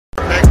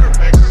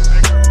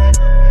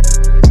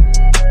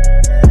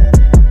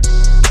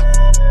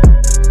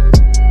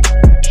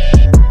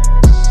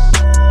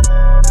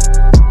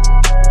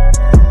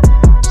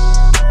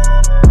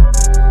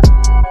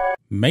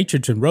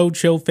Matrix and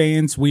Roadshow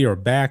fans, we are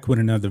back with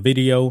another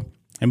video,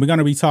 and we're going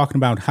to be talking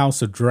about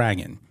House of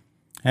Dragon.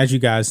 As you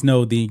guys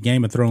know, the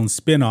Game of Thrones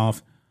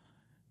spinoff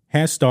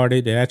has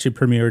started. It actually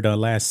premiered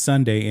last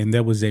Sunday, and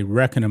there was a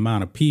record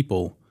amount of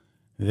people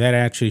that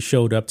actually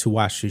showed up to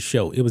watch the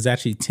show. It was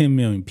actually 10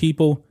 million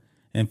people,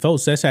 and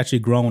folks, that's actually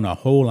grown a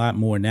whole lot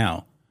more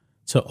now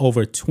to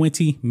over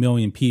 20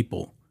 million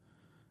people.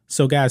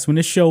 So guys, when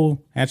this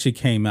show actually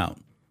came out,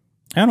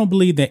 I don't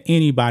believe that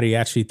anybody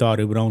actually thought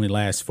it would only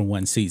last for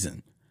one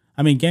season.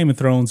 I mean, Game of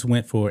Thrones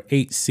went for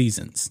 8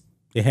 seasons.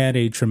 It had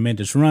a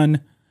tremendous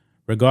run,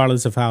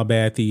 regardless of how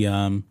bad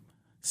the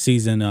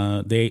season,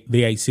 the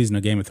 8th season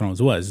of Game of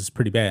Thrones was. It's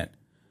pretty bad.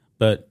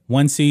 But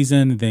one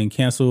season, then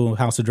cancel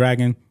House of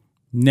Dragon,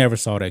 never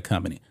saw that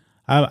coming.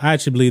 I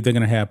actually believe they're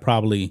going to have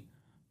probably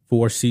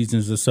 4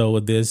 seasons or so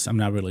of this. I'm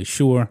not really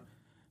sure.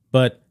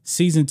 But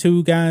season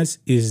 2, guys,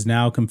 is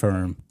now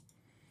confirmed.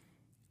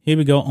 Here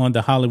we go on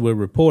The Hollywood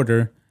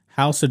Reporter.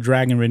 House of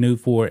Dragon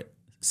renewed for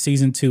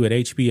season 2 at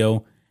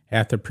HBO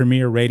after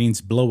premiere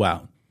ratings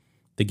blowout.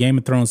 The Game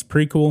of Thrones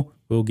prequel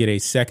will get a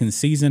second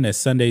season as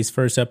Sunday's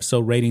first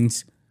episode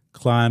ratings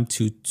climbed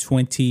to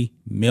 20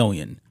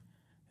 million.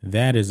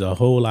 That is a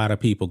whole lot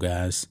of people,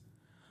 guys.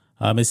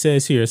 It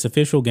says here, it's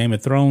official, Game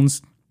of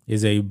Thrones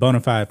is a bona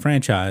fide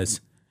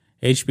franchise.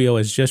 HBO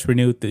has just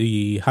renewed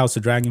the House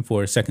of Dragon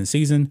for a second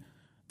season.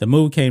 The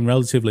move came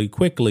relatively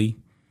quickly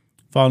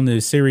following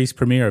the series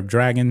premiere of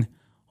Dragon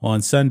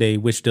on Sunday,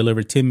 which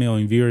delivered 10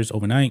 million viewers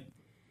overnight,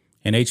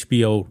 an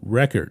HBO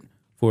record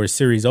for a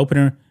series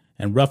opener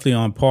and roughly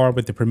on par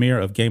with the premiere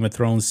of Game of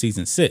Thrones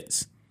Season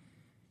 6.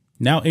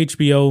 Now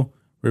HBO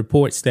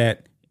reports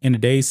that in the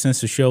days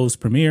since the show's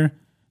premiere,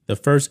 the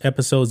first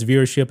episode's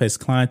viewership has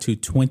climbed to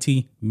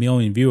 20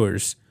 million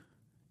viewers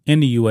in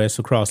the U.S.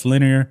 across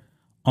linear,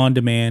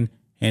 on-demand,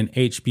 and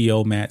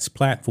HBO Max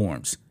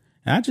platforms.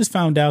 And I just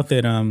found out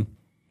that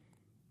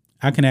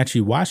I can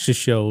actually watch the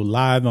show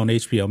live on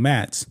HBO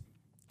Max.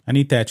 I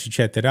need to actually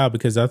check that out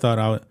because I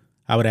thought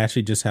I would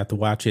actually just have to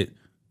watch it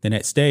the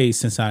next day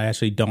since I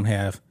actually don't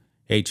have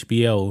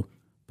HBO,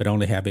 but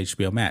only have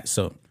HBO Max.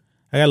 So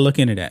I got to look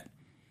into that.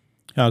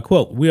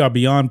 Quote, we are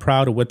beyond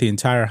proud of what the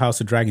entire House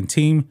of Dragon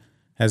team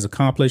has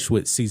accomplished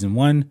with season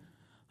 1,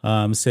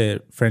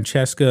 said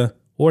Francesca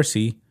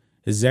Orsi,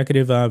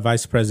 Executive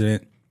Vice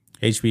President,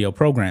 HBO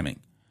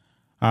Programming.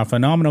 Our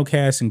phenomenal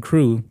cast and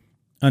crew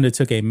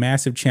undertook a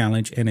massive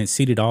challenge and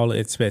exceeded all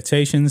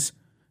expectations,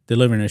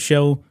 delivering a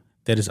show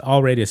that has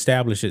already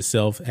established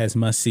itself as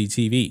must-see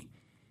TV.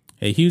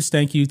 A huge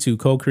thank you to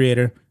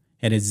co-creator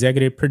and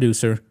executive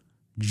producer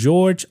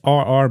George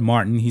R.R.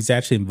 Martin. He's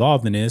actually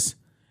involved in this,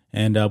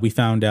 and we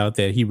found out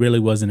that he really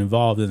wasn't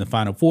involved in the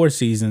final 4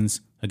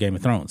 seasons of Game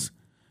of Thrones.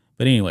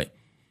 But anyway,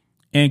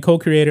 and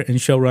co-creator and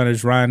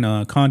showrunners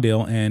Ryan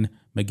Condell and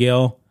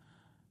Miguel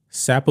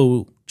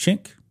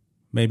Sapochnik,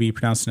 maybe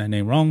pronouncing that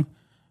name wrong,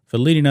 for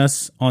leading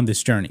us on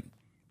this journey.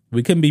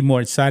 We couldn't be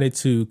more excited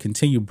to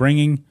continue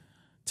bringing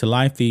to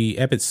life the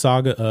epic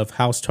saga of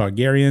House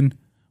Targaryen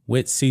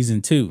with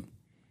season 2.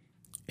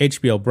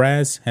 HBO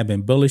brass have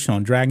been bullish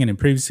on Dragon and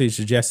previously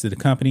suggested the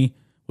company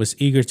was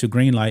eager to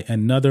greenlight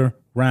another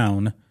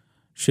round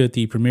should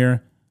the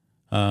premiere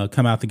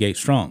come out the gate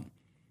strong.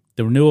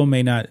 The renewal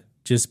may not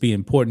just be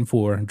important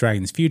for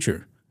Dragon's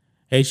future.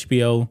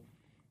 HBO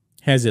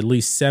has at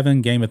least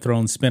 7 Game of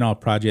Thrones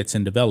spinoff projects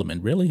in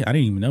development. Really? I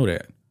didn't even know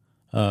that.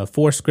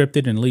 4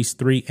 scripted and at least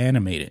 3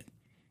 animated.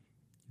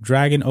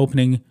 Dragon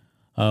opening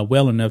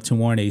well enough to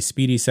warrant a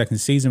speedy second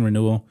season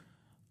renewal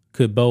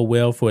could bode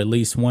well for at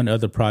least one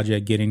other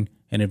project getting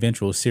an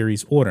eventual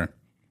series order.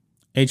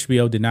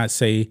 HBO did not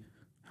say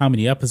how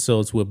many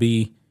episodes will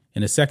be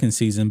in the second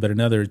season, but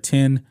another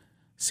 10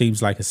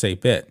 seems like a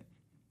safe bet.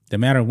 The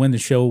matter of when the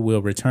show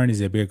will return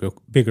is a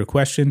bigger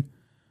question.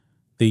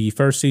 The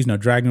first season of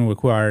Dragon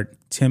required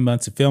 10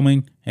 months of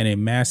filming and a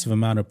massive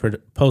amount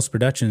of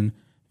post-production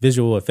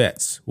visual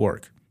effects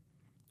work,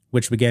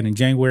 which began in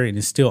January and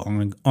is still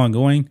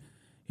ongoing.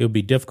 It will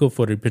be difficult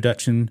for the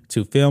production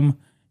to film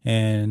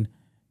and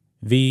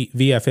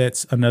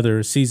VFX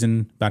another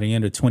season by the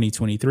end of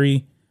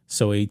 2023,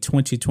 so a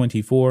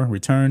 2024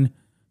 return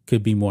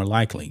could be more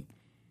likely.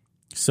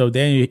 So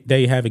there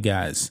you have it,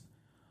 guys.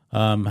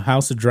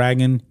 House of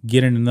Dragon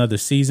getting another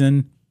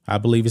season. I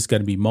believe it's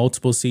going to be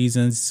multiple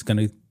seasons. It's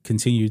going to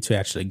continue to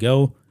actually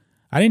go.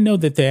 I didn't know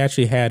that they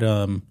actually had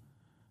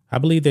I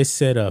believe they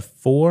said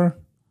 4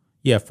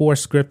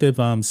 scripted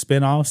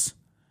spinoffs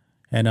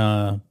and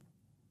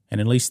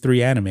at least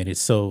 3 animated.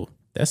 So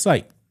that's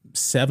like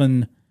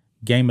 7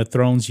 Game of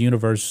Thrones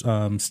universe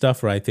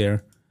stuff right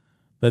there.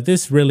 But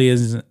this really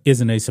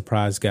isn't a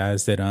surprise,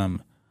 guys, that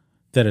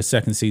a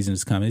second season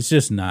is coming. It's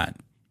just not.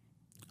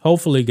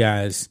 Hopefully,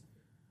 guys,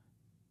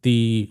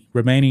 the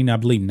remaining, I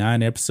believe,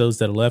 9 episodes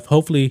that are left,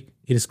 hopefully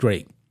it is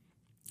great.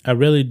 I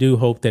really do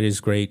hope that it's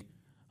great.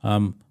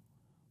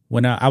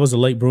 When I was a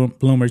late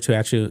bloomer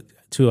to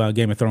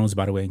Game of Thrones,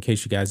 by the way, in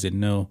case you guys didn't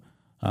know,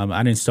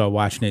 I didn't start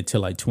watching it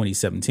till like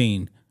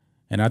 2017,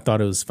 and I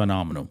thought it was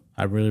phenomenal.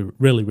 I really,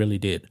 really, really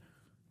did.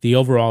 The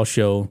overall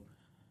show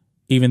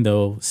even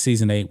though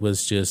season 8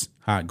 was just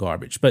hot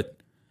garbage. But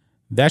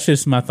that's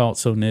just my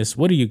thoughts on this.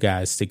 What do you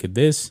guys think of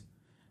this?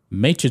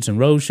 Matrix and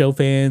Roadshow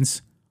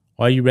fans,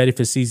 are you ready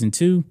for season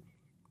 2?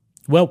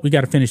 Well, we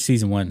got to finish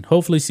season 1.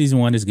 Hopefully season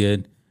 1 is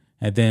good.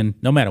 And then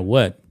no matter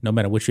what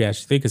you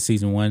actually think of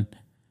season 1,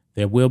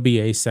 there will be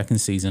a second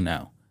season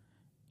now.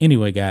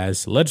 Anyway,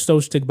 guys, let us know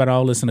what you think about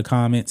all this in the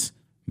comments.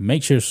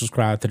 Make sure to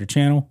subscribe to the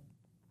channel,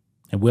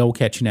 and we'll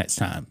catch you next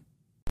time.